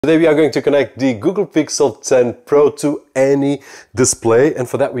Today we are going to connect the Google Pixel 10 Pro to any display, and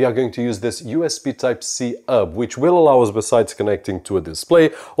for that we are going to use this USB Type-C hub, which will allow us, besides connecting to a display,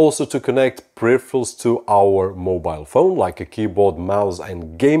 also to connect peripherals to our mobile phone, like a keyboard, mouse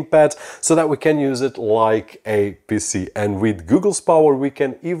and gamepad, so that we can use it like a PC. And with Google's power we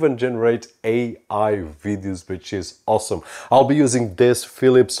can even generate AI videos, which is awesome. I'll be using this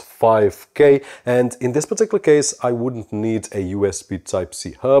Philips 5K, and in this particular case I wouldn't need a USB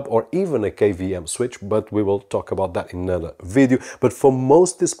Type-C hub or even a KVM switch, but we will talk about that in another video. But for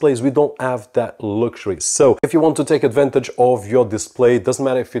most displays we don't have that luxury. So if you want to take advantage of your display, it doesn't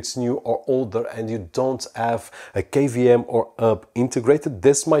matter if it's new or older, and you don't have a KVM or hub integrated,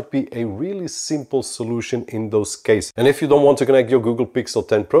 this might be a really simple solution in those cases. And if you don't want to connect your Google Pixel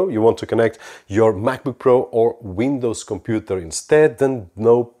 10 Pro, you want to connect your MacBook Pro or Windows computer instead, then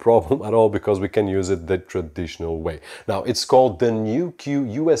no problem at all, because we can use it the traditional way. Now, it's called the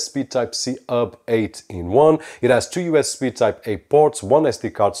NEWQ USB Type-C hub 8-in-1. It has two USB Type-A ports, one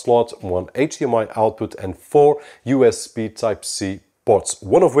SD card slot, one HDMI output and four USB Type-C ports,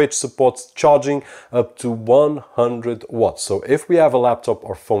 one of which supports charging up to 100 watts. So if we have a laptop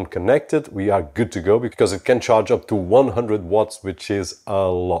or phone connected, we are good to go, because it can charge up to 100 watts, which is a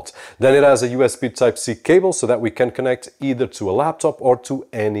lot. Then it has a USB Type-C cable so that we can connect either to a laptop or to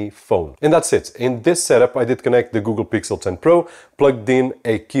any phone. And that's it. In this setup I did connect the Google Pixel 10 Pro, plugged in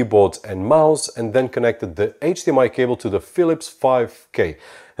a keyboard and mouse, and then connected the HDMI cable to the Philips 5K.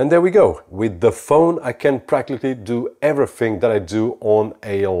 And there we go. With the phone I can practically do everything that I do on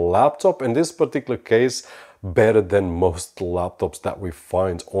a laptop, in this particular case better than most laptops that we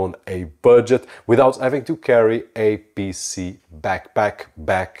find on a budget, without having to carry a PC backpack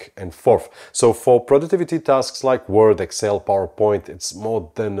back and forth. So for productivity tasks like Word, Excel, PowerPoint, it's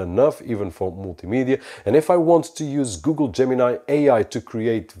more than enough, even for multimedia. And if I want to use Google Gemini AI to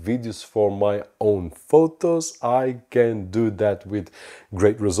create videos for my own photos, I can do that with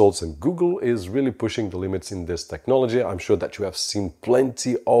great results. And Google is really pushing the limits in this technology. I'm sure that you have seen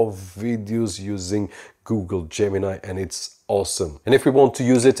plenty of videos using Google Gemini, and it's awesome. And if we want to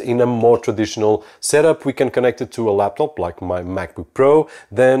use it in a more traditional setup, we can connect it to a laptop like my MacBook Pro.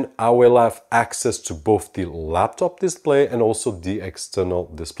 Then I will have access to both the laptop display and also the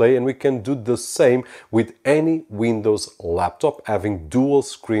external display, and we can do the same with any Windows laptop, having dual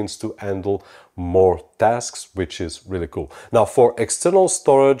screens to handle more tasks, which is really cool. Now, for external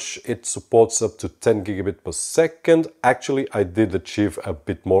storage, it supports up to 10 gigabit per second. Actually, I did achieve a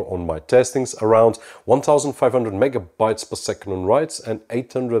bit more on my testings, around 1500 megabytes per second on writes and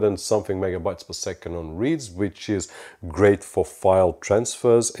 800 and something megabytes per second on reads, which is great for file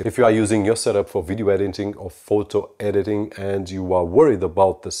transfers. If you are using your setup for video editing or photo editing and you are worried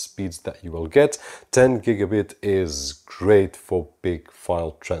about the speeds that you will get, 10 gigabit is great for big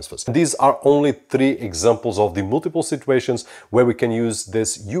file transfers. These are only three examples of the multiple situations where we can use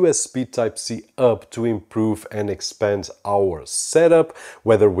this USB Type-C hub to improve and expand our setup,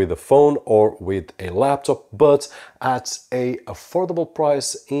 whether with a phone or with a laptop, but at a affordable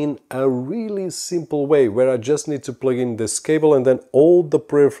price in a really simple way, where I just need to plug in this cable and then all the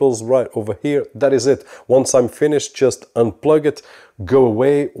peripherals right over here. That is it. Once I'm finished, just unplug it, go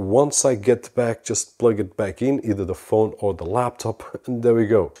away. Once I get back, just plug it back in, either the phone or the laptop, and there we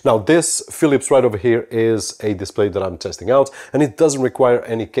go. Now, this Philips right over here is a display that I'm testing out, and it doesn't require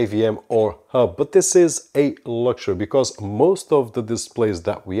any KVM or hub, but this is a luxury, because most of the displays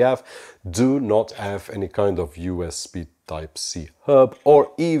that we have do not have any kind of USB Type-C hub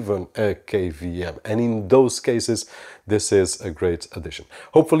or even a KVM, and in those cases this is a great addition.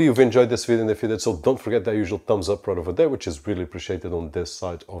 Hopefully you've enjoyed this video, and if you did so, don't forget that usual thumbs up right over there, which is really appreciated on this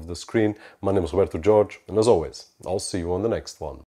side of the screen. My name is Roberto, and as always, I'll see you on the next one.